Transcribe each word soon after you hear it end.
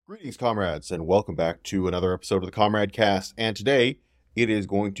Greetings, comrades, and welcome back to another episode of the Comrade Cast. And today, it is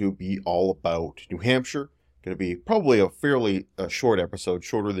going to be all about New Hampshire. Going to be probably a fairly short episode,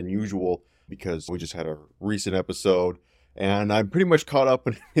 shorter than usual, because we just had a recent episode, and I'm pretty much caught up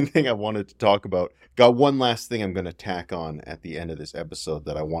in anything I wanted to talk about. Got one last thing I'm going to tack on at the end of this episode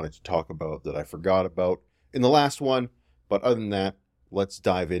that I wanted to talk about that I forgot about in the last one, but other than that, let's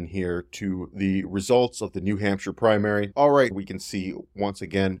dive in here to the results of the New Hampshire primary. All right, we can see once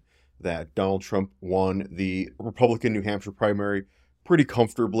again that Donald Trump won the Republican New Hampshire primary pretty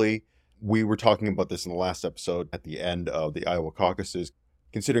comfortably. We were talking about this in the last episode at the end of the Iowa caucuses.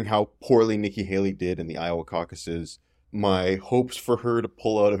 Considering how poorly Nikki Haley did in the Iowa caucuses, my hopes for her to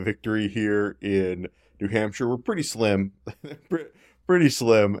pull out a victory here in New Hampshire were pretty slim. Pretty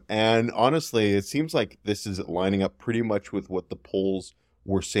slim, and honestly, it seems like this is lining up pretty much with what the polls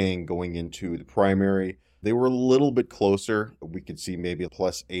were saying going into the primary. They were a little bit closer. We could see maybe a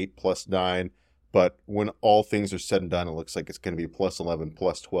 +8, +9, but when all things are said and done, it looks like it's going to be +11,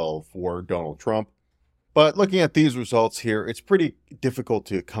 +12 for Donald Trump. But looking at these results here, it's pretty difficult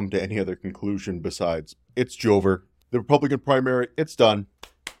to come to any other conclusion besides it's Jover. The Republican primary, it's done.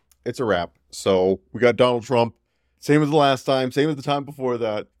 It's a wrap. So we got Donald Trump. Same as the last time, same as the time before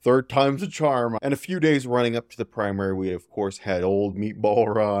that. Third time's a charm. And a few days running up to the primary, we of course had old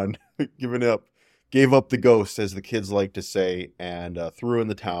Meatball Ron gave up the ghost, as the kids like to say, and threw in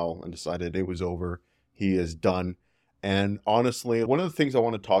the towel and decided it was over. He is done. And honestly, one of the things I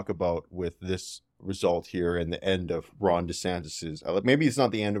want to talk about with this result here and the end of Ron DeSantis's, maybe it's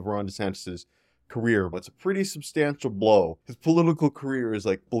not the end of Ron DeSantis's career, but it's a pretty substantial blow. His political career is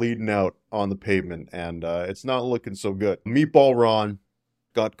like bleeding out on the pavement, and it's not looking so good. Meatball Ron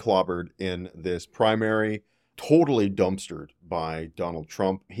got clobbered in this primary, totally dumpstered by Donald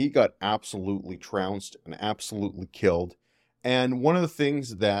Trump. He got absolutely trounced and absolutely killed. And one of the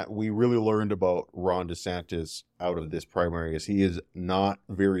things that we really learned about Ron DeSantis out of this primary is he is not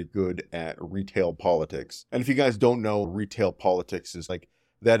very good at retail politics. And if you guys don't know, retail politics is like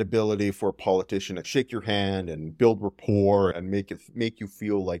that ability for a politician to shake your hand and build rapport and make you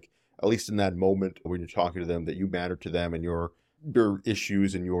feel like, at least in that moment when you're talking to them, that you matter to them and your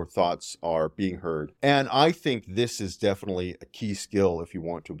issues and your thoughts are being heard. And I think this is definitely a key skill if you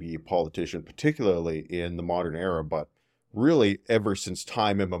want to be a politician, particularly in the modern era, but really ever since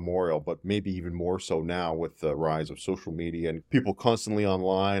time immemorial, but maybe even more so now with the rise of social media and people constantly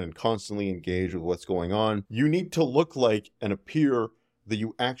online and constantly engaged with what's going on. You need to look like and appear that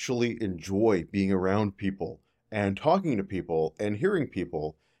you actually enjoy being around people and talking to people and hearing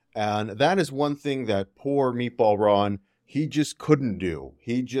people. And that is one thing that poor Meatball Ron, he just couldn't do.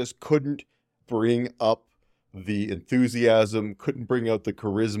 He just couldn't bring up the enthusiasm, couldn't bring out the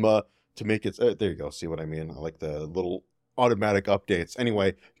charisma to make it. There you go. See what I mean? I like the little automatic updates.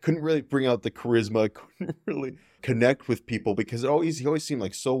 Anyway, couldn't really bring out the charisma, couldn't really connect with people because he always seemed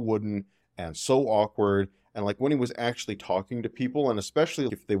like so wooden and so awkward. And like when he was actually talking to people, and especially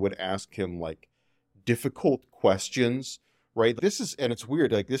if they would ask him like difficult questions, right? And it's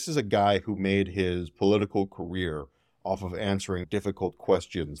weird, like this is a guy who made his political career off of answering difficult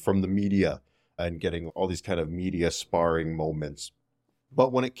questions from the media and getting all these kind of media sparring moments.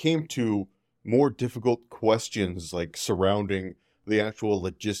 But when it came to more difficult questions like surrounding the actual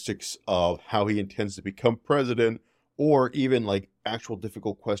logistics of how he intends to become president, or even like actual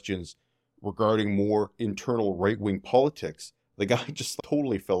difficult questions regarding more internal right-wing politics, the guy just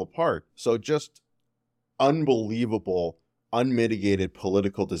totally fell apart. So just unbelievable, unmitigated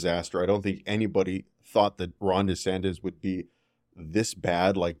political disaster. I don't think anybody thought that Ron DeSantis would be this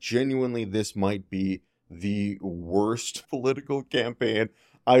bad. Like genuinely, this might be the worst political campaign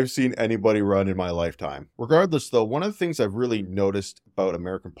I've seen anybody run in my lifetime. Regardless, though, one of the things I've really noticed about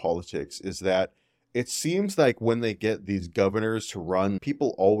American politics is that it seems like when they get these governors to run,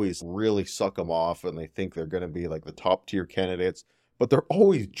 people always really suck them off and they think they're going to be like the top tier candidates, but they're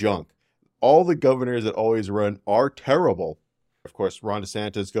always junk. All the governors that always run are terrible. Of course, Ron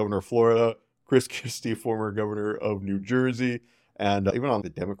DeSantis, governor of Florida, Chris Christie, former governor of New Jersey, and even on the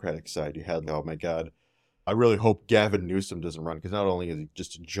Democratic side, you had, oh my God, I really hope Gavin Newsom doesn't run because not only is he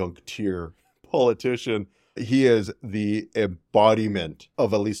just a junk tier politician, he is the embodiment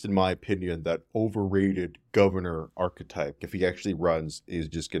of, at least in my opinion, that overrated governor archetype. If he actually runs, is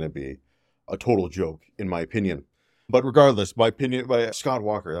just going to be a total joke, in my opinion. But regardless, my opinion by Scott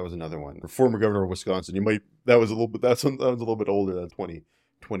Walker, that was another one, former governor of Wisconsin. That was a little bit older than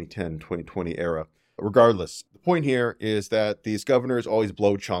 2010, 2020 era. Regardless, the point here is that these governors always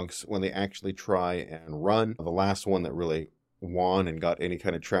blow chunks when they actually try and run. The last one that really won and got any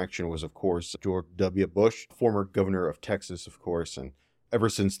kind of traction was, of course, George W. Bush, former governor of Texas, of course, and ever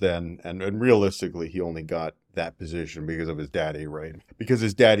since then, and realistically, he only got that position because of his daddy, right? Because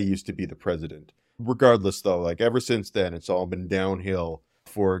his daddy used to be the president. Regardless, though, like ever since then, it's all been downhill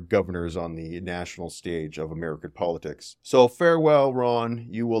for governors on the national stage of American politics. So farewell, Ron.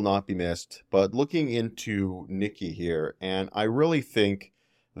 You will not be missed. But looking into Nikki here, and I really think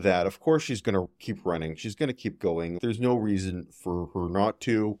that, of course, she's going to keep running. She's going to keep going. There's no reason for her not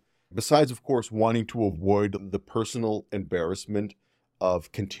to. Besides, of course, wanting to avoid the personal embarrassment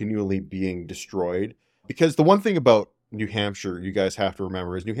of continually being destroyed. Because the one thing about New Hampshire you guys have to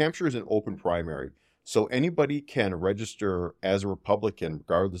remember is New Hampshire is an open primary. So anybody can register as a Republican,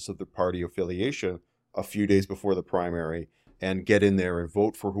 regardless of their party affiliation, a few days before the primary and get in there and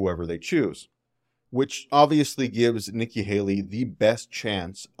vote for whoever they choose, which obviously gives Nikki Haley the best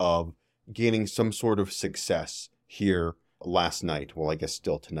chance of gaining some sort of success here last night. Well, I guess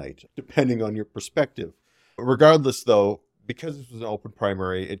still tonight, depending on your perspective. Regardless, though, because this was an open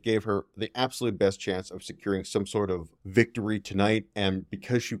primary, it gave her the absolute best chance of securing some sort of victory tonight. And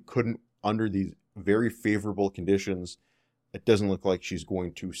because she couldn't, under these very favorable conditions, it doesn't look like she's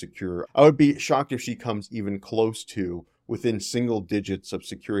going to secure. I would be shocked if she comes even close to within single digits of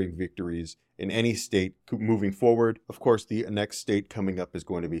securing victories in any state moving forward. Of course, the next state coming up is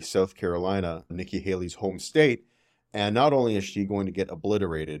going to be South Carolina, Nikki Haley's home state. And not only is she going to get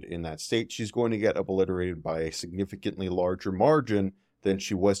obliterated in that state, she's going to get obliterated by a significantly larger margin than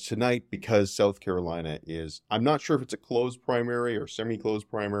she was tonight, because South Carolina is, I'm not sure if it's a closed primary or semi-closed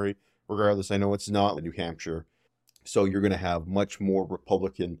primary. Regardless, I know it's not New Hampshire. So you're going to have much more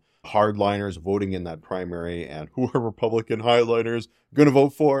Republican hardliners voting in that primary. And who are Republican hardliners going to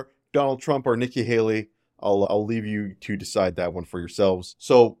vote for? Donald Trump or Nikki Haley? I'll leave you to decide that one for yourselves.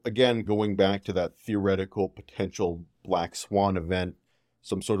 So again, going back to that theoretical potential black swan event,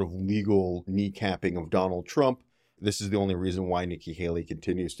 some sort of legal kneecapping of Donald Trump, this is the only reason why Nikki Haley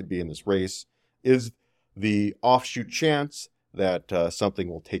continues to be in this race, is the offshoot chance that something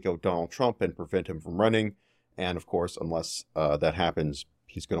will take out Donald Trump and prevent him from running. And of course, unless that happens,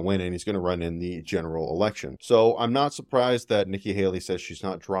 he's going to win, and he's going to run in the general election. So I'm not surprised that Nikki Haley says she's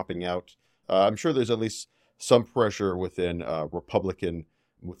not dropping out. I'm sure there's at least some pressure within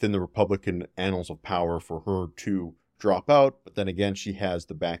the Republican annals of power for her to drop out. But then again, she has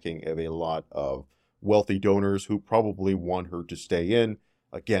the backing of a lot of wealthy donors who probably want her to stay in,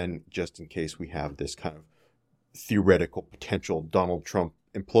 again, just in case we have this kind of theoretical potential Donald Trump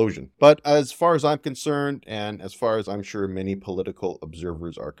implosion. But as far as I'm concerned, and as far as I'm sure many political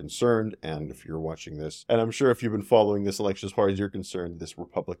observers are concerned, and if you're watching this, and I'm sure if you've been following this election as far as you're concerned, this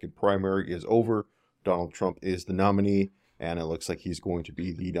Republican primary is over. Donald Trump is the nominee, and it looks like he's going to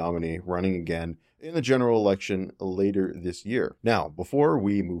be the nominee running again in the general election later this year. Now, before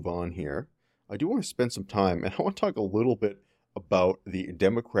we move on here, I do want to spend some time, and I want to talk a little bit about the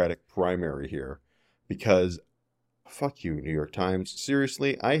Democratic primary here, because fuck you, New York Times.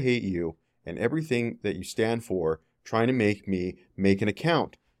 Seriously, I hate you and everything that you stand for, trying to make me make an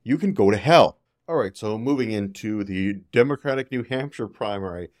account. You can go to hell. All right, so moving into the Democratic New Hampshire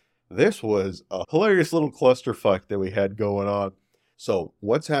primary. This was a hilarious little clusterfuck that we had going on. So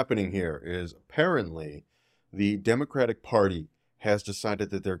what's happening here is apparently the Democratic Party has decided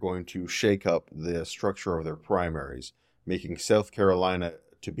that they're going to shake up the structure of their primaries, making South Carolina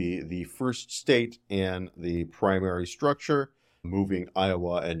to be the first state in the primary structure, moving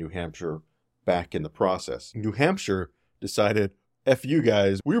Iowa and New Hampshire back in the process. New Hampshire decided, F you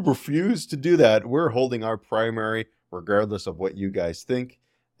guys, we refuse to do that. We're holding our primary regardless of what you guys think.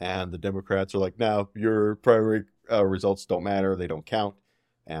 And the Democrats are like, no, your primary results don't matter. They don't count.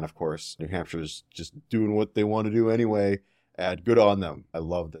 And of course, New Hampshire's just doing what they want to do anyway. And good on them. I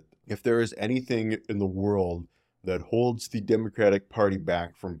love that. If there is anything in the world that holds the Democratic Party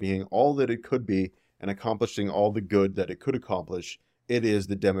back from being all that it could be and accomplishing all the good that it could accomplish, it is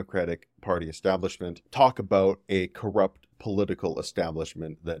the Democratic Party establishment. Talk about a corrupt political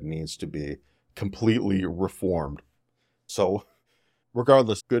establishment that needs to be completely reformed. So,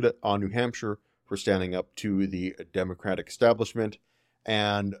 regardless, good on New Hampshire for standing up to the Democratic establishment.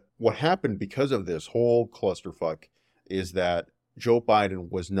 And what happened because of this whole clusterfuck is that Joe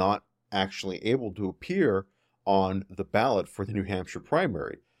Biden was not actually able to appear on the ballot for the New Hampshire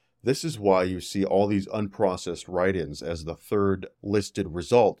primary. This is why you see all these unprocessed write-ins as the third listed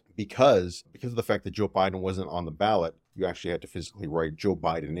result, because of the fact that Joe Biden wasn't on the ballot. You actually had to physically write Joe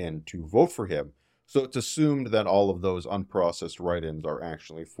Biden in to vote for him. So it's assumed that all of those unprocessed write-ins are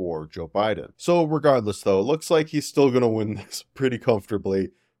actually for Joe Biden. So regardless, though, it looks like he's still going to win this pretty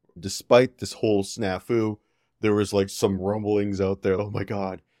comfortably. Despite this whole snafu, there was like some rumblings out there. Oh my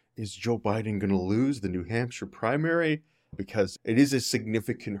God, is Joe Biden going to lose the New Hampshire primary? because it is a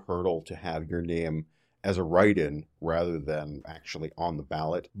significant hurdle to have your name as a write-in rather than actually on the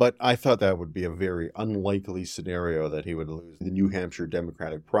ballot. But I thought that would be a very unlikely scenario that he would lose the New Hampshire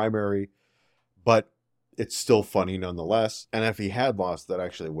Democratic primary. But it's still funny nonetheless. And if he had lost, that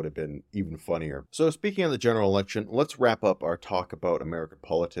actually would have been even funnier. So speaking of the general election, let's wrap up our talk about American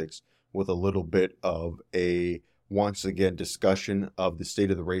politics with a little bit of a, once again, discussion of the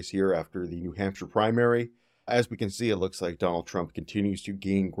state of the race here after the New Hampshire primary. As we can see, it looks like Donald Trump continues to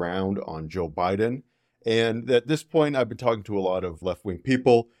gain ground on Joe Biden. And at this point, I've been talking to a lot of left-wing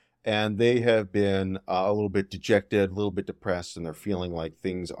people, and they have been a little bit dejected, a little bit depressed, and they're feeling like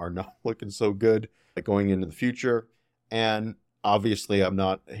things are not looking so good going into the future. And obviously, I'm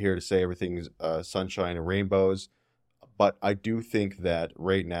not here to say everything's sunshine and rainbows, but I do think that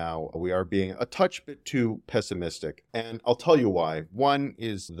right now we are being a touch bit too pessimistic. And I'll tell you why. One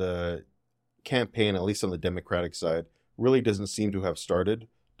is the campaign, at least on the Democratic side, really doesn't seem to have started,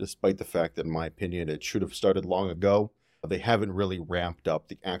 despite the fact that, in my opinion, it should have started long ago. They haven't really ramped up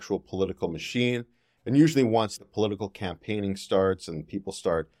the actual political machine. And usually once the political campaigning starts and people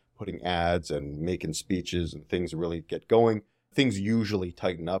start putting ads and making speeches and things really get going, things usually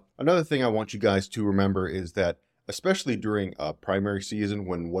tighten up. Another thing I want you guys to remember is that, especially during a primary season,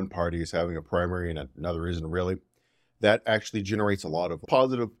 when one party is having a primary and another isn't really, that actually generates a lot of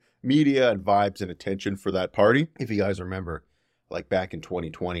positive media and vibes and attention for that party. If you guys remember, like back in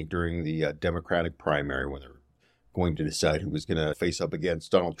 2020 during the Democratic primary when they were going to decide who was going to face up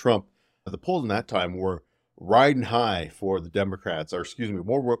against Donald Trump, the polls in that time were riding high for the Democrats, or excuse me,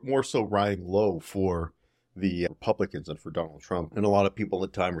 more so riding low for the Republicans and for Donald Trump. And a lot of people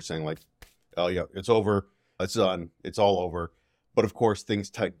at the time were saying like, oh yeah, it's over, it's done, it's all over. But of course, things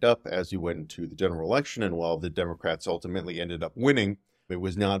tightened up as you went into the general election. And while the Democrats ultimately ended up winning, it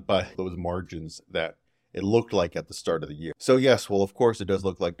was not by those margins that it looked like at the start of the year. So yes, well, of course, it does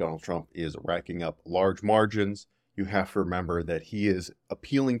look like Donald Trump is racking up large margins. You have to remember that he is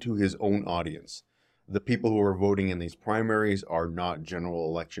appealing to his own audience. The people who are voting in these primaries are not general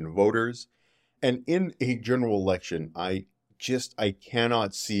election voters. And in a general election, I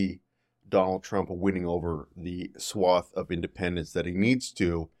cannot see Donald Trump winning over the swath of independents that he needs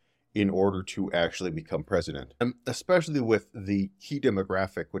to in order to actually become president. And especially with the key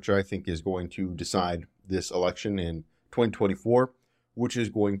demographic, which I think is going to decide this election in 2024, which is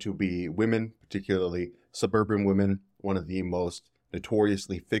going to be women, particularly suburban women, one of the most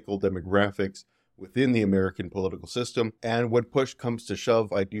notoriously fickle demographics within the American political system. And when push comes to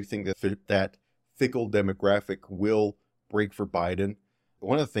shove, I do think that fickle demographic will break for Biden.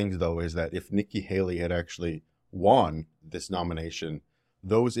 One of the things, though, is that if Nikki Haley had actually won this nomination,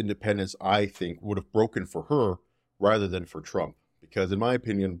 those independents, I think, would have broken for her rather than for Trump. Because in my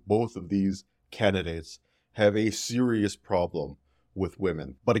opinion, both of these candidates have a serious problem with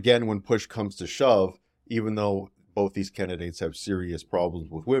women. But again, when push comes to shove, even though both these candidates have serious problems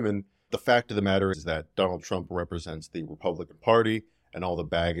with women, the fact of the matter is that Donald Trump represents the Republican Party and all the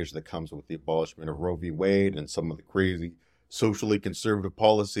baggage that comes with the abolishment of Roe v. Wade and some of the crazy socially conservative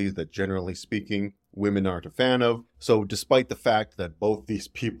policies that, generally speaking, women aren't a fan of. So despite the fact that both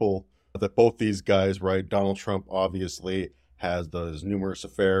these guys, right, Donald Trump obviously has those numerous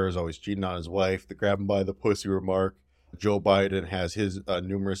affairs, always cheating on his wife, the grab him by the pussy remark. Joe Biden has his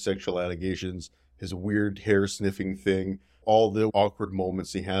numerous sexual allegations, his weird hair sniffing thing, all the awkward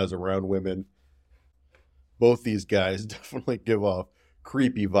moments he has around women. Both these guys definitely give off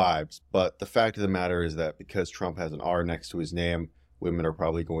creepy vibes. But the fact of the matter is that because Trump has an R next to his name, women are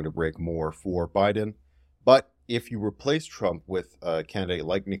probably going to break more for Biden. But if you replace Trump with a candidate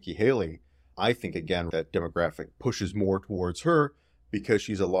like Nikki Haley, I think, again, that demographic pushes more towards her because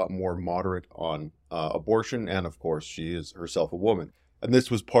she's a lot more moderate on abortion. And of course, she is herself a woman. And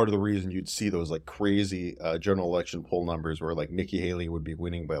this was part of the reason you'd see those like crazy general election poll numbers where like Nikki Haley would be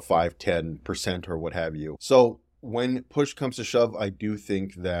winning by 5-10% or what have you. So when push comes to shove, I do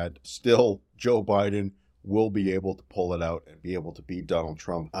think that still Joe Biden will be able to pull it out and be able to beat Donald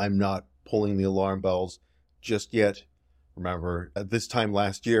Trump. I'm not pulling the alarm bells just yet. Remember, at this time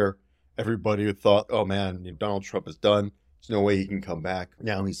last year, everybody had thought, oh man, Donald Trump is done. There's no way he can come back.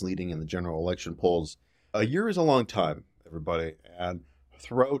 Now he's leading in the general election polls. A year is a long time, everybody. And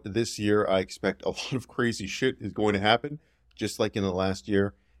throughout this year, I expect a lot of crazy shit is going to happen, just like in the last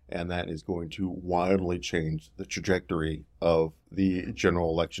year. And that is going to wildly change the trajectory of the general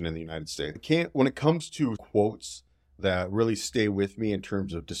election in the United States. When it comes to quotes that really stay with me in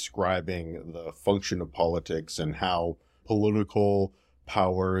terms of describing the function of politics and how political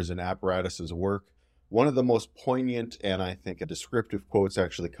powers and apparatuses work, one of the most poignant and I think a descriptive quotes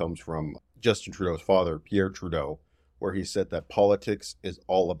actually comes from Justin Trudeau's father, Pierre Trudeau, where he said that politics is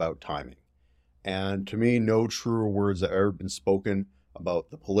all about timing. And to me, no truer words have ever been spoken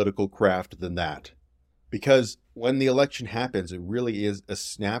about the political craft than that. Because when the election happens, it really is a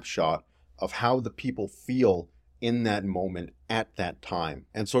snapshot of how the people feel in that moment at that time.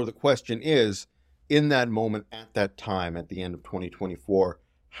 And so the question is, in that moment at that time, at the end of 2024,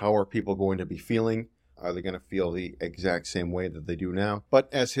 how are people going to be feeling? Are they going to feel the exact same way that they do now? But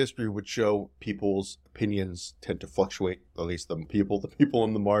as history would show, people's opinions tend to fluctuate, at least the people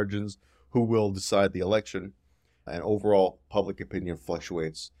in the margins who will decide the election. And overall, public opinion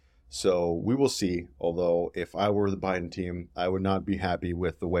fluctuates. So we will see, although if I were the Biden team, I would not be happy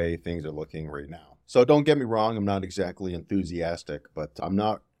with the way things are looking right now. So don't get me wrong, I'm not exactly enthusiastic, but I'm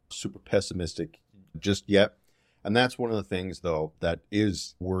not super pessimistic just yet. And that's one of the things, though, that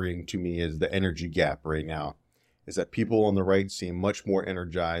is worrying to me is the energy gap right now, is that people on the right seem much more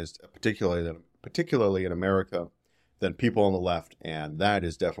energized, particularly in America, than people on the left. And that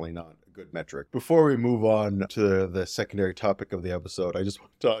is definitely not a good metric. Before we move on to the secondary topic of the episode, I just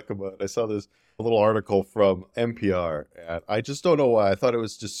want to talk about, I saw this little article from NPR, and I just don't know why. I thought it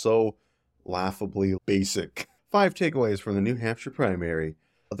was just so laughably basic. 5 takeaways from the New Hampshire primary.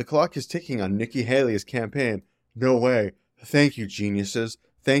 The clock is ticking on Nikki Haley's campaign. No way. Thank you, geniuses.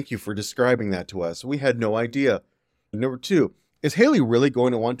 Thank you for describing that to us. We had no idea. Number 2, is Haley really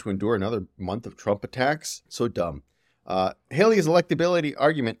going to want to endure another month of Trump attacks? So dumb. Haley's electability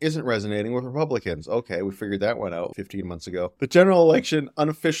argument isn't resonating with Republicans. Okay, we figured that one out 15 months ago. The general election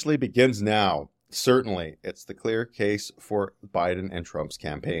unofficially begins now. Certainly, it's the clear case for Biden and Trump's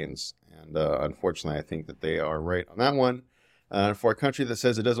campaigns. And unfortunately, I think that they are right on that one. For a country that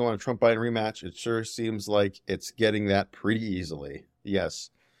says it doesn't want a Trump-Biden rematch, it sure seems like it's getting that pretty easily. Yes,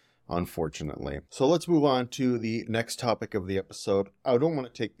 unfortunately. So let's move on to the next topic of the episode. I don't want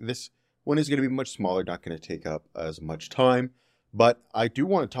to take this one is going to be much smaller, not going to take up as much time. But I do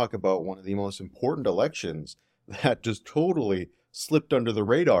want to talk about one of the most important elections that just totally slipped under the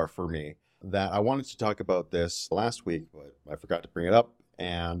radar for me. That I wanted to talk about this last week, but I forgot to bring it up.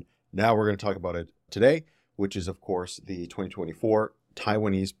 And now we're going to talk about it today, which is, of course, the 2024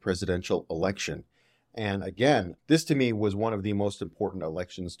 Taiwanese presidential election. And again, this to me was one of the most important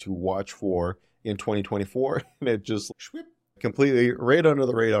elections to watch for in 2024. And it just completely right under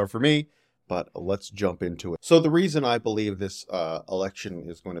the radar for me. But let's jump into it. So the reason I believe this election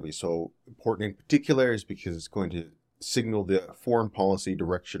is going to be so important in particular is because it's going to signal the foreign policy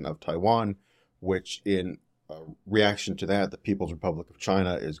direction of Taiwan, which in reaction to that, the People's Republic of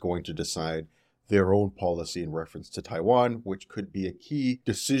China is going to decide their own policy in reference to Taiwan, which could be a key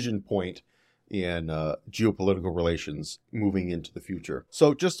decision point in geopolitical relations moving into the future.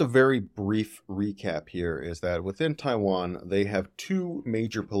 So just a very brief recap here is that within Taiwan, they have 2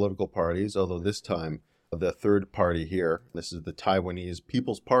 major political parties, although this time the third party here, this is the Taiwanese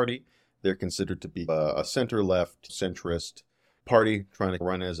People's Party. They're considered to be a center-left, centrist party trying to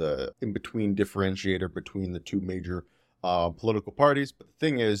run as a in-between differentiator between the 2 major political parties. But the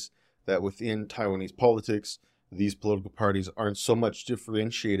thing is that within Taiwanese politics, these political parties aren't so much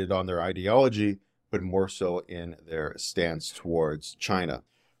differentiated on their ideology, but more so in their stance towards China.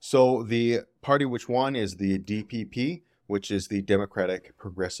 So the party which won is the DPP, which is the Democratic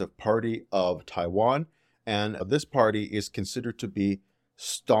Progressive Party of Taiwan. And this party is considered to be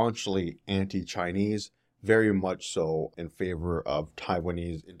staunchly anti-Chinese, very much so in favor of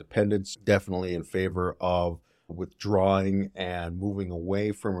Taiwanese independence, definitely in favor of withdrawing and moving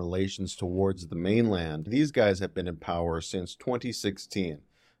away from relations towards the mainland. These guys have been in power since 2016.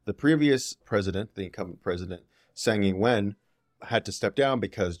 The previous president, the incumbent president, Tsang Ing-wen, had to step down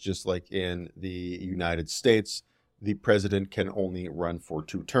because just like in the United States, the president can only run for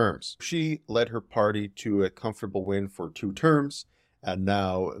 2 terms. She led her party to a comfortable win for 2 terms, and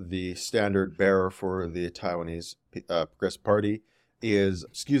now the standard bearer for the Taiwanese Progressive Party is,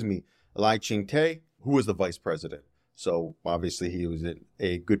 Lai Ching-te, who was the vice president. So obviously he was in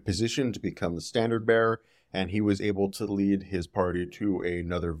a good position to become the standard bearer, and he was able to lead his party to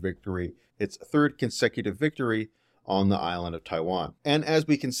another victory, its 3rd consecutive victory on the island of Taiwan. And as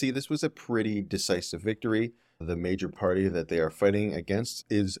we can see, this was a pretty decisive victory. The major party that they are fighting against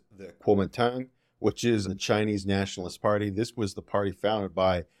is the Kuomintang, which is the Chinese Nationalist Party. This was the party founded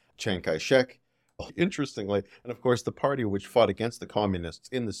by Chiang Kai-shek, interestingly, and of course the party which fought against the communists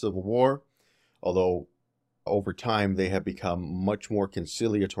in the Civil War. Although over time they have become much more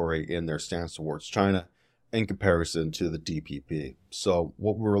conciliatory in their stance towards China in comparison to the DPP. So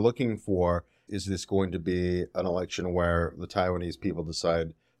what we're looking for is this going to be an election where the Taiwanese people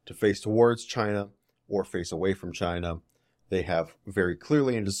decide to face towards China or face away from China. They have very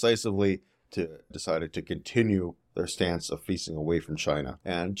clearly and decisively decided to continue their stance of facing away from China.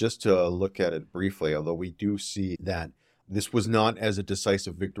 And just to look at it briefly, although we do see that this was not as a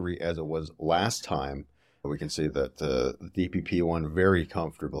decisive victory as it was last time, we can see that the DPP won very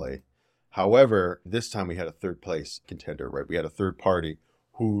comfortably. However, this time we had a third place contender, right? We had a third party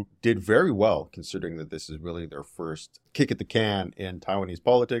who did very well, considering that this is really their first kick at the can in Taiwanese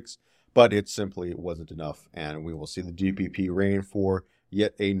politics, but it simply wasn't enough, and we will see the DPP reign for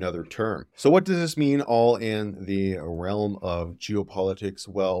yet another term. So what does this mean all in the realm of geopolitics?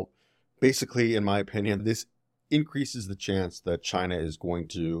 Well, basically, in my opinion, this increases the chance that China is going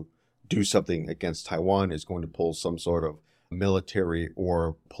to do something against Taiwan, is going to pull some sort of military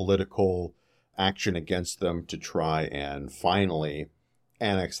or political action against them to try and finally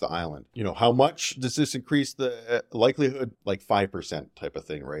annex the island. You know, how much does this increase the likelihood? Like 5% type of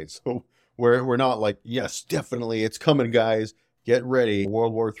thing, right? So we're not like, yes, definitely, it's coming, guys. Get ready.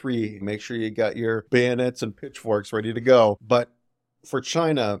 World War III. Make sure you got your bayonets and pitchforks ready to go. But for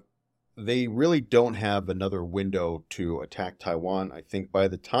China, they really don't have another window to attack Taiwan. I think by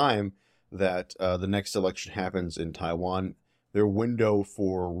the time that the next election happens in Taiwan, their window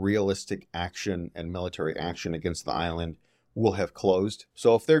for realistic action and military action against the island will have closed.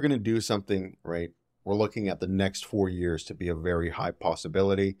 So if they're going to do something, right, we're looking at the next 4 years to be a very high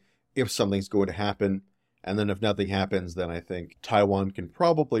possibility if something's going to happen. And then if nothing happens, then I think Taiwan can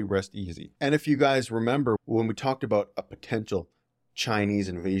probably rest easy. And if you guys remember, when we talked about a potential Chinese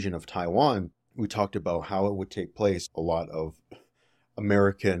invasion of Taiwan, we talked about how it would take place. A lot of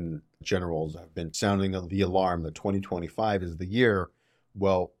American generals have been sounding the alarm that 2025 is the year.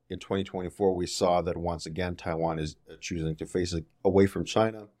 Well, in 2024, we saw that once again, Taiwan is choosing to face away from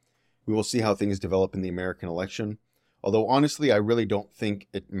China. We will see how things develop in the American election. Although, honestly, I really don't think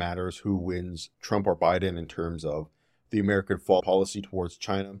it matters who wins, Trump or Biden, in terms of the American foreign policy towards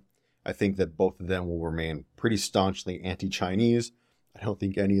China. I think that both of them will remain pretty staunchly anti-Chinese. I don't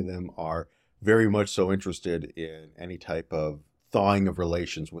think any of them are very much so interested in any type of thawing of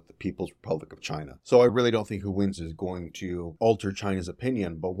relations with the People's Republic of China. So I really don't think who wins is going to alter China's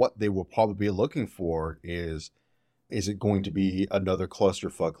opinion, but what they will probably be looking for is it going to be another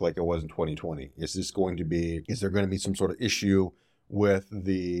clusterfuck like it was in 2020? Is there going to be some sort of issue with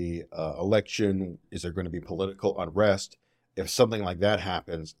the election? Is there going to be political unrest? If something like that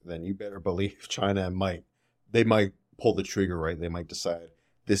happens, then you better believe China might pull the trigger, right? They might decide,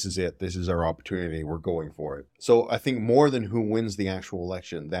 this is it. This is our opportunity. We're going for it. So I think more than who wins the actual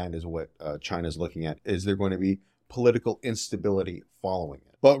election, that is what China's looking at. Is there going to be political instability following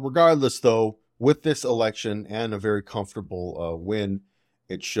it? But regardless, though, with this election and a very comfortable win,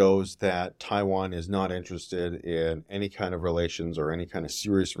 it shows that Taiwan is not interested in any kind of relations or any kind of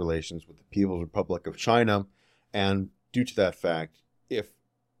serious relations with the People's Republic of China. And due to that fact, if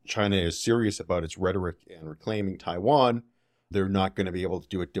China is serious about its rhetoric and reclaiming Taiwan, they're not going to be able to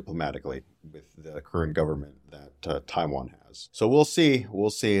do it diplomatically with the current government that Taiwan has. So we'll see. We'll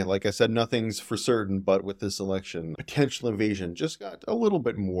see. Like I said, nothing's for certain, but with this election, potential invasion just got a little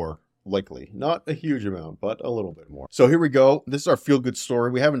bit more likely. Not a huge amount, but a little bit more. So here we go. This is our feel-good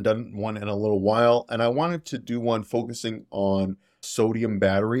story. We haven't done one in a little while, and I wanted to do one focusing on sodium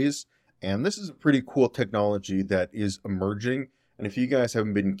batteries. And this is a pretty cool technology that is emerging. And if you guys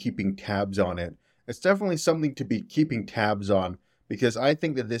haven't been keeping tabs on it, it's definitely something to be keeping tabs on, because I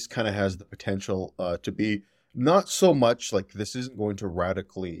think that this kind of has the potential to be not so much like this isn't going to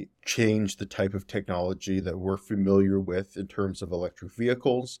radically change the type of technology that we're familiar with in terms of electric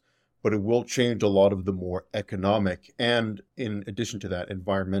vehicles, but it will change a lot of the more economic and, in addition to that,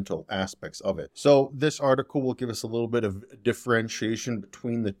 environmental aspects of it. So this article will give us a little bit of differentiation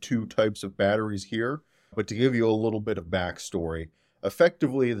between the two types of batteries here, but to give you a little bit of backstory,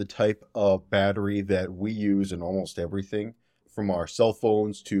 effectively the type of battery that we use in almost everything, from our cell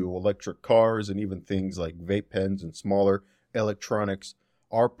phones to electric cars and even things like vape pens and smaller electronics,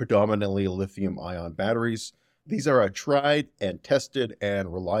 are predominantly lithium-ion batteries. These are a tried and tested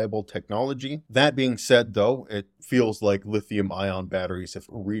and reliable technology. That being said, though, it feels like lithium-ion batteries have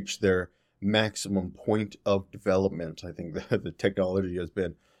reached their maximum point of development. I think that the technology has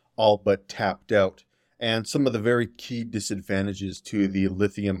been all but tapped out. And some of the very key disadvantages to the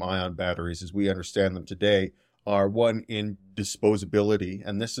lithium-ion batteries, as we understand them today, are one in disposability.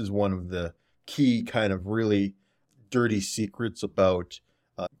 And this is one of the key kind of really dirty secrets about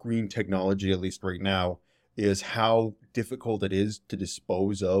green technology, at least right now, is how difficult it is to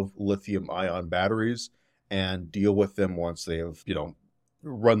dispose of lithium-ion batteries and deal with them once they have,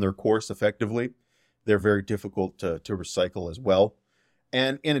 run their course effectively. They're very difficult to recycle as well.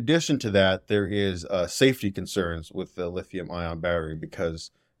 And in addition to that, there is safety concerns with the lithium-ion battery,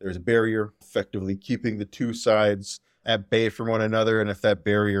 because There's a barrier effectively keeping the two sides at bay from one another. And if that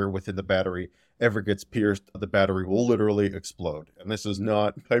barrier within the battery ever gets pierced, the battery will literally explode. And this is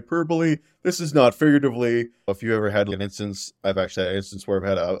not hyperbole. This is not figuratively. If you ever had an instance, I've actually had an instance where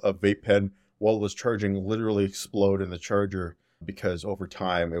I've had a vape pen while it was charging literally explode in the charger because over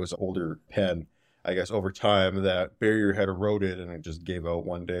time, it was an older pen. I guess over time that barrier had eroded and it just gave out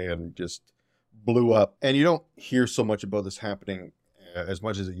one day and just blew up. And you don't hear so much about this happening as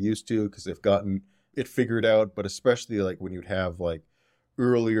much as it used to because they've gotten it figured out. But especially like when you'd have like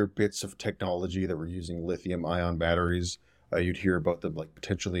earlier bits of technology that were using lithium ion batteries, you'd hear about them like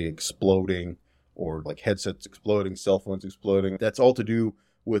potentially exploding or like headsets exploding, cell phones exploding. That's all to do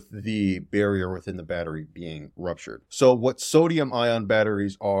with the barrier within the battery being ruptured. So what sodium ion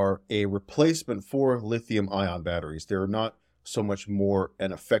batteries are a replacement for lithium ion batteries. They're not so much more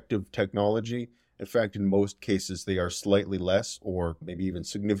an effective technology. In fact, in most cases, they are slightly less or maybe even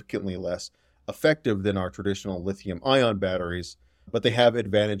significantly less effective than our traditional lithium ion batteries, but they have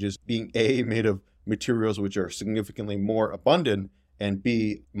advantages being A, made of materials which are significantly more abundant, and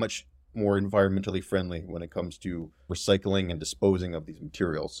B, much more environmentally friendly when it comes to recycling and disposing of these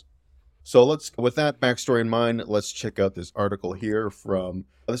materials. So with that backstory in mind, let's check out this article here from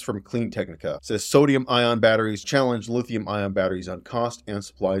Clean Technica. It says sodium ion batteries challenge lithium ion batteries on cost and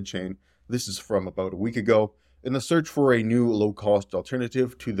supply chain. This is from about a week ago. In the search for a new low-cost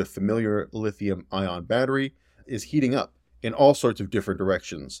alternative to the familiar lithium ion battery is heating up in all sorts of different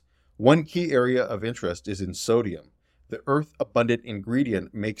directions. One key area of interest is in sodium. The earth-abundant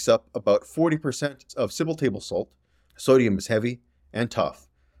ingredient makes up about 40% of simple table salt. Sodium is heavy and tough.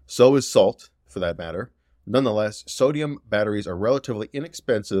 So is salt, for that matter. Nonetheless, sodium batteries are relatively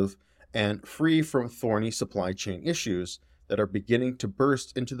inexpensive and free from thorny supply chain issues that are beginning to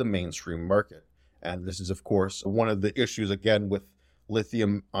burst into the mainstream market. And this is, of course, one of the issues, again, with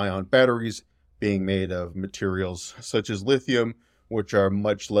lithium-ion batteries being made of materials such as lithium, which are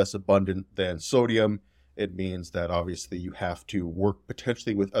much less abundant than sodium. It means that obviously you have to work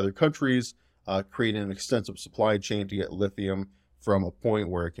potentially with other countries, create an extensive supply chain to get lithium from a point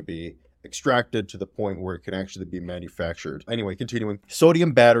where it can be extracted to the point where it can actually be manufactured. Anyway, continuing.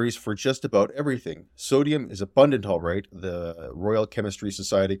 Sodium batteries for just about everything. Sodium is abundant, all right. The Royal Chemistry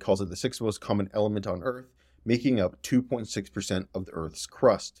Society calls it the sixth most common element on Earth, making up 2.6% of the Earth's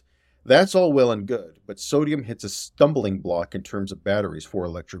crust. That's all well and good, but sodium hits a stumbling block in terms of batteries for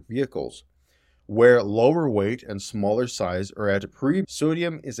electric vehicles. Where lower weight and smaller size are at a pre,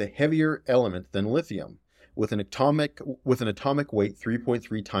 sodium is a heavier element than lithium, with an atomic weight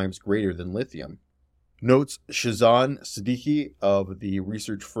 3.3 times greater than lithium. Notes Shazan Siddiqui of the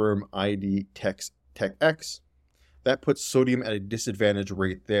research firm ID TechX. That puts sodium at a disadvantage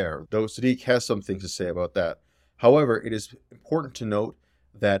right there, though Siddiq has some things to say about that. However, it is important to note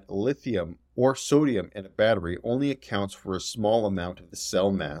that lithium or sodium in a battery only accounts for a small amount of the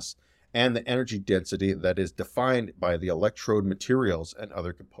cell mass and the energy density that is defined by the electrode materials and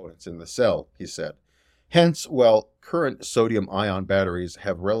other components in the cell, he said. Hence, while current sodium-ion batteries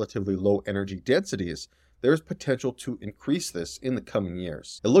have relatively low energy densities, there is potential to increase this in the coming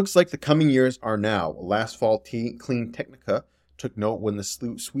years. It looks like the coming years are now. Last fall, Clean Technica took note when the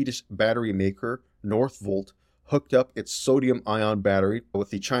Swedish battery maker Northvolt hooked up its sodium-ion battery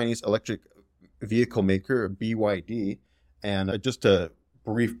with the Chinese electric vehicle maker BYD. And just a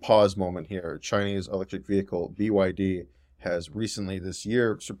brief pause moment here. Chinese electric vehicle BYD has recently this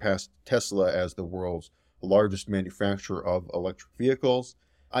year surpassed Tesla as the world's largest manufacturer of electric vehicles.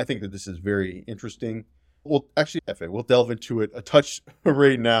 I think that this is very interesting. We'll delve into it a touch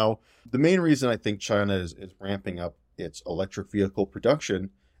right now. The main reason I think China is ramping up its electric vehicle production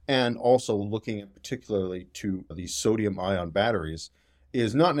and also looking at particularly to these sodium ion batteries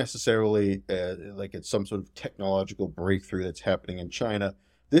is not necessarily like it's some sort of technological breakthrough that's happening in China.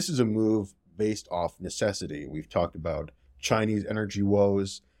 This is a move based off necessity. We've talked about Chinese energy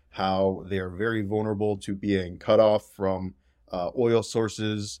woes, how they are very vulnerable to being cut off from oil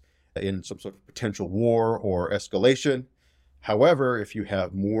sources in some sort of potential war or escalation. However, if you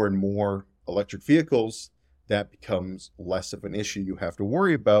have more and more electric vehicles, that becomes less of an issue you have to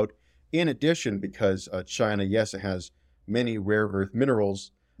worry about. In addition, because China, yes, it has many rare earth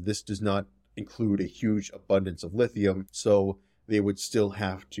minerals, this does not include a huge abundance of lithium, so they would still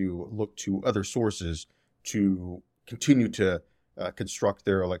have to look to other sources to continue to construct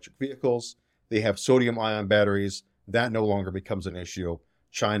their electric vehicles. They have sodium ion batteries. That no longer becomes an issue.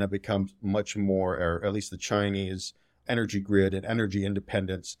 China becomes much more, or at least the Chinese energy grid and energy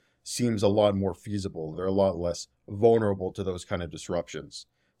independence seems a lot more feasible. They're a lot less vulnerable to those kind of disruptions.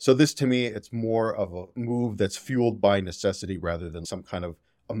 So this, to me, it's more of a move that's fueled by necessity rather than some kind of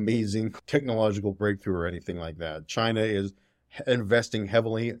amazing technological breakthrough or anything like that. China is investing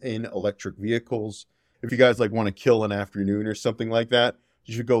heavily in electric vehicles. If you guys like want to kill an afternoon or something like that,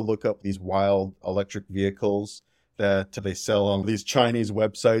 you should go look up these wild electric vehicles that they sell on these Chinese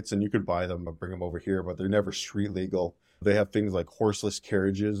websites, and you could buy them and bring them over here, but they're never street legal. They have things like horseless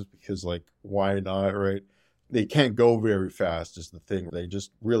carriages because, like, why not, right? They can't go very fast is the thing. They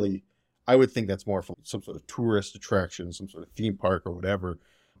just really, I would think that's more for some sort of tourist attraction, some sort of theme park or whatever.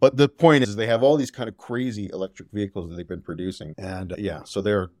 But the point is they have all these kind of crazy electric vehicles that they've been producing. And so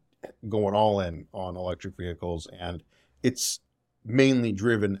they're going all in on electric vehicles, and it's mainly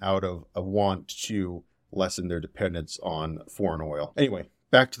driven out of a want to lessen their dependence on foreign oil. Anyway,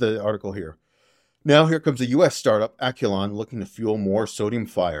 back to the article here. Now here comes a U.S. startup, Aculon, looking to fuel more sodium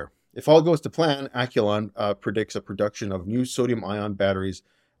fire. If all goes to plan, Aculon predicts a production of new sodium-ion batteries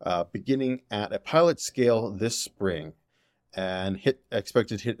beginning at a pilot scale this spring, and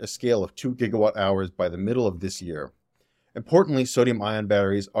expected to hit a scale of 2 gigawatt hours by the middle of this year. Importantly, sodium-ion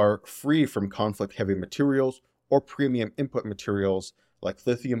batteries are free from conflict-heavy materials or premium input materials like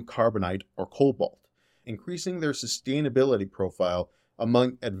lithium carbonate or cobalt, increasing their sustainability profile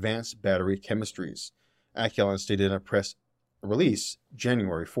among advanced battery chemistries, Aculon stated in a press release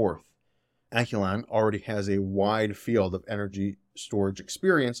January 4th. Aculon already has a wide field of energy storage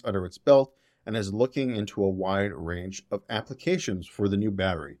experience under its belt and is looking into a wide range of applications for the new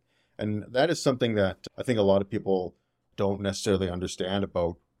battery. And that is something that I think a lot of people don't necessarily understand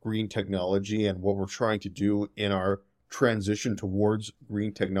about green technology and what we're trying to do in our transition towards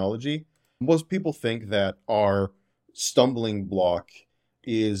green technology. Most people think that our stumbling block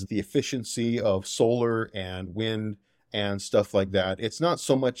is the efficiency of solar and wind and stuff like that. It's not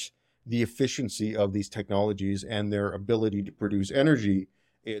so much the efficiency of these technologies and their ability to produce energy.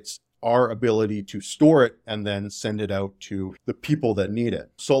 It's our ability to store it and then send it out to the people that need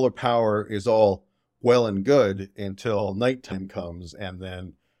it. Solar power is all well and good until nighttime comes, and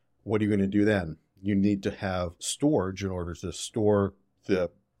then what are you going to do then? You need to have storage in order to store the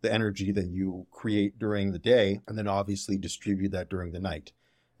energy that you create during the day, and then obviously distribute that during the night.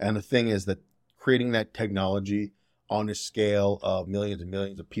 And the thing is that creating that technology on a scale of millions and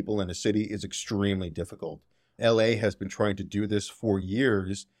millions of people in a city is extremely difficult. LA has been trying to do this for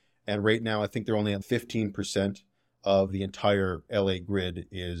years, and right now I think they're only at 15% of the entire LA grid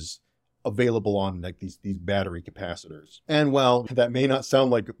is available on like these battery capacitors. And while that may not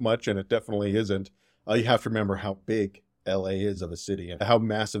sound like much, and it definitely isn't, you have to remember how big LA is of a city and how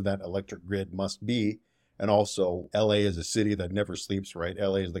massive that electric grid must be. And also, LA is a city that never sleeps, right?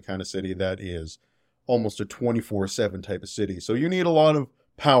 LA is the kind of city that is almost a 24/7 type of city. So you need a lot of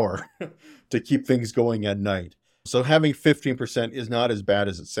power to keep things going at night. So having 15% is not as bad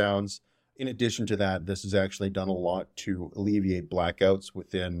as it sounds. In addition to that, this has actually done a lot to alleviate blackouts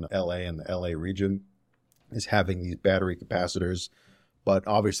within LA and the LA region, is having these battery capacitors, but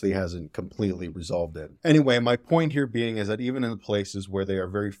obviously hasn't completely resolved it. Anyway, my point here being is that even in the places where they are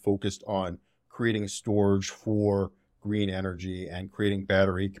very focused on creating storage for green energy and creating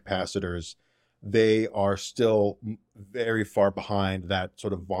battery capacitors, they are still very far behind that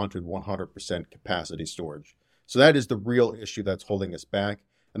sort of vaunted 100% capacity storage. So that is the real issue that's holding us back.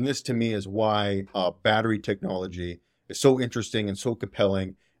 And this to me is why battery technology is so interesting and so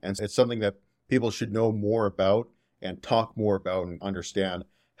compelling. And it's something that people should know more about and talk more about and understand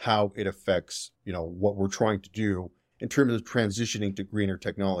how it affects, what we're trying to do in terms of transitioning to greener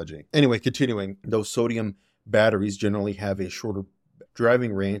technology. Anyway, continuing, those sodium batteries generally have a shorter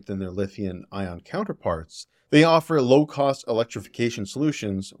driving range than their lithium-ion counterparts. They offer low-cost electrification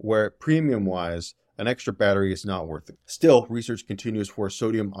solutions where premium-wise, an extra battery is not worth it. Still, research continues for a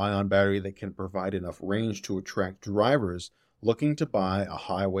sodium-ion battery that can provide enough range to attract drivers looking to buy a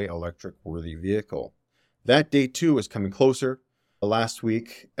highway electric-worthy vehicle. That day, too, is coming closer. Last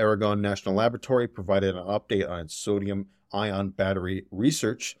week, Aragon National Laboratory provided an update on its sodium-ion battery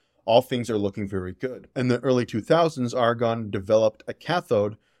research. All things are looking very good. In the early 2000s, Aragon developed a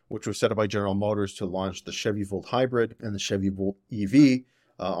cathode, which was set up by General Motors to launch the Chevy Volt Hybrid and the Chevy Volt EV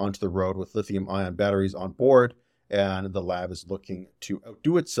onto the road with lithium-ion batteries on board, and the lab is looking to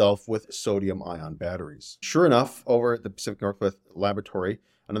outdo itself with sodium-ion batteries. Sure enough, over at the Pacific Northwest Laboratory,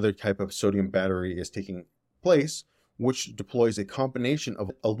 another type of sodium battery is taking place, which deploys a combination of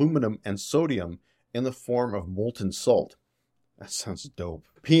aluminum and sodium in the form of molten salt. That sounds dope.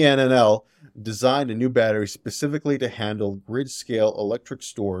 PNNL designed a new battery specifically to handle grid-scale electric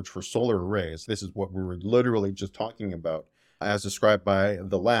storage for solar arrays. This is what we were literally just talking about. As described by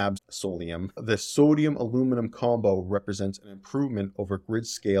the lab's Solium, the sodium-aluminum combo represents an improvement over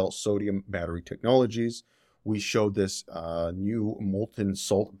grid-scale sodium battery technologies, we showed this new molten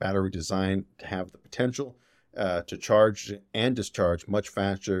salt battery design to have the potential to charge and discharge much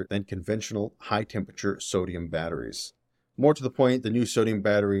faster than conventional high-temperature sodium batteries. More to the point, the new sodium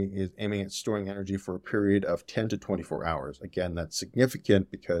battery is aiming at storing energy for a period of 10 to 24 hours. Again, that's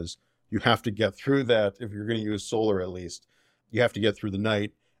significant because you have to get through that. If you're going to use solar, at least, you have to get through the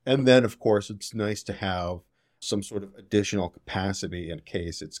night. And then, of course, it's nice to have some sort of additional capacity in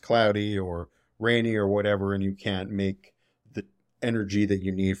case it's cloudy or rainy or whatever, and you can't make the energy that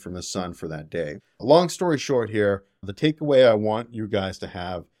you need from the sun for that day. Long story short here, the takeaway I want you guys to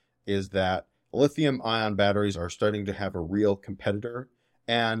have is that lithium-ion batteries are starting to have a real competitor.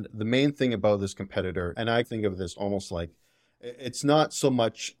 And the main thing about this competitor, and I think of this almost like, it's not so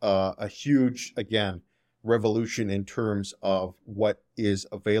much a huge, again, revolution in terms of what is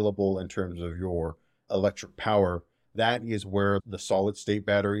available in terms of your electric power. That is where the solid state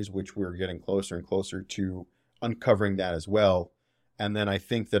batteries, which we're getting closer and closer to uncovering that as well. And then I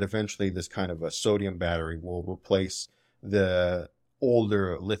think that eventually this kind of a sodium battery will replace the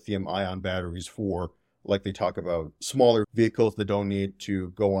older lithium ion batteries for, like they talk about, smaller vehicles that don't need to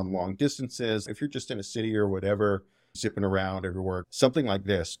go on long distances. If you're just in a city or whatever, zipping around everywhere, something like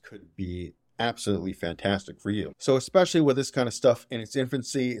this could be absolutely fantastic for you. So especially with this kind of stuff in its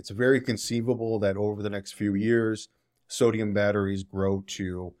infancy, it's very conceivable that over the next few years, sodium batteries grow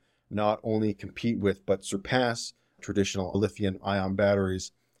to not only compete with, but surpass traditional lithium ion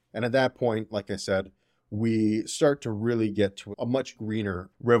batteries. And at that point, like I said, we start to really get to a much greener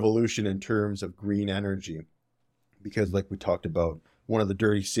revolution in terms of green energy. Because like we talked about, one of the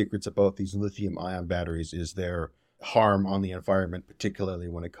dirty secrets about these lithium ion batteries is their harm on the environment, particularly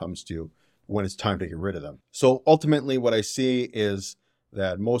when it comes to when it's time to get rid of them. So ultimately what I see is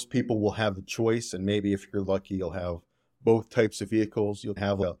that most people will have the choice, and maybe if you're lucky, you'll have both types of vehicles. You'll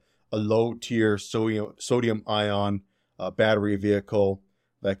have a low tier sodium ion battery vehicle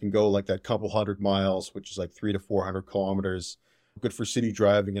that can go like that couple hundred miles, which is like 300 to 400 kilometers. Good for city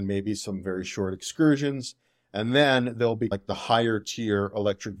driving and maybe some very short excursions. And then there'll be like the higher tier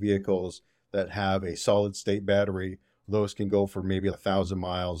electric vehicles that have a solid state battery. Those can go for maybe 1,000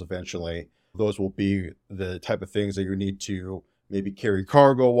 miles eventually. Those will be the type of things that you need to maybe carry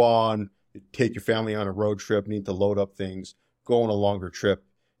cargo on, take your family on a road trip, need to load up things, go on a longer trip.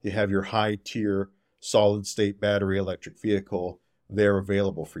 You have your high tier solid state battery electric vehicle. They're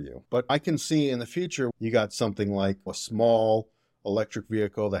available for you. But I can see in the future, you got something like a small electric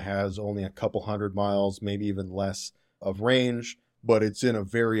vehicle that has only a couple hundred miles, maybe even less of range, but it's in a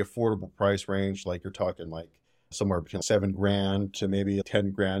very affordable price range. Like you're talking like somewhere between $7,000 to maybe a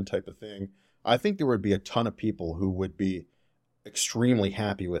 $10,000 type of thing. I think there would be a ton of people who would be extremely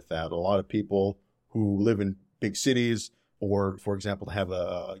happy with that. A lot of people who live in big cities, or for example, to have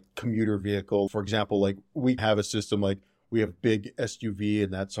a commuter vehicle. For example, like we have a system like we have big SUV,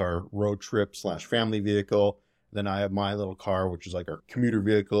 and that's our road trip / family vehicle. Then I have my little car, which is like our commuter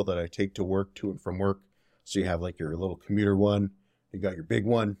vehicle that I take to work, to and from work. So you have like your little commuter one, you got your big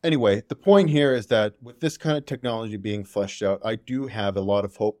one. Anyway, the point here is that with this kind of technology being fleshed out, I do have a lot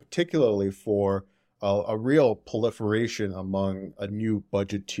of hope, particularly for a real proliferation among a new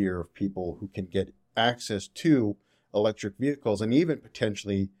budget tier of people who can get access to electric vehicles, and even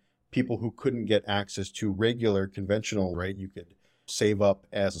potentially people who couldn't get access to regular conventional, right? You could save up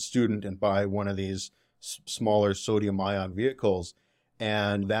as a student and buy one of these smaller sodium ion vehicles,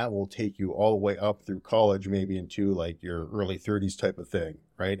 and that will take you all the way up through college, maybe into like your early 30s type of thing,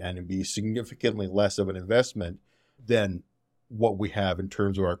 right? And it'd be significantly less of an investment than what we have in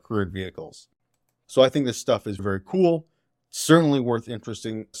terms of our current vehicles. So I think this stuff is very cool, certainly worth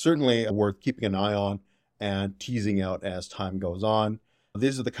certainly worth keeping an eye on and teasing out as time goes on.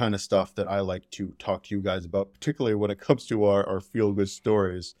 These are the kind of stuff that I like to talk to you guys about, particularly when it comes to our feel-good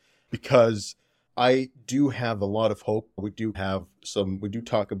stories, because I do have a lot of hope. We do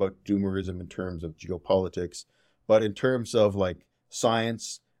talk about doomerism in terms of geopolitics, but in terms of like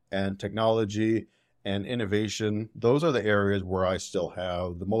science and technology and innovation, those are the areas where I still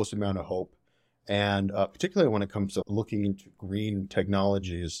have the most amount of hope. And particularly when it comes to looking into green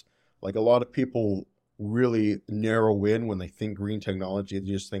technologies, like a lot of people really narrow in when they think green technology. They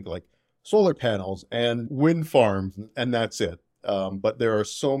just think like solar panels and wind farms, and that's it. But there are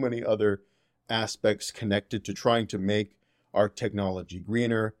so many other aspects connected to trying to make our technology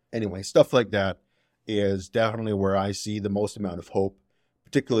greener. Anyway, stuff like that is definitely where I see the most amount of hope,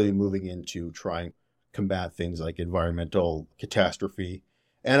 particularly moving into trying to combat things like environmental catastrophe.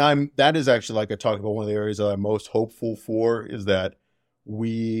 And that is actually, like I talked about, one of the areas that I'm most hopeful for is that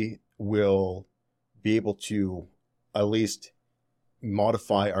we will be able to at least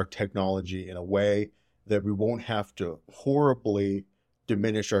modify our technology in a way that we won't have to horribly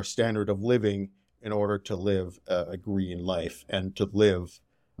diminish our standard of living in order to live a green life and to live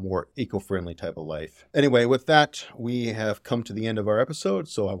more eco-friendly type of life. Anyway, with that, we have come to the end of our episode,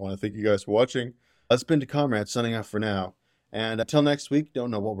 so I want to thank you guys for watching. It's been Comrade signing off for now. And until next week,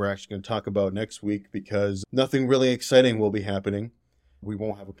 don't know what we're actually going to talk about next week because nothing really exciting will be happening. We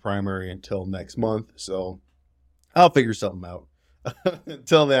won't have a primary until next month, so I'll figure something out.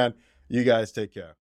 Until then, you guys take care.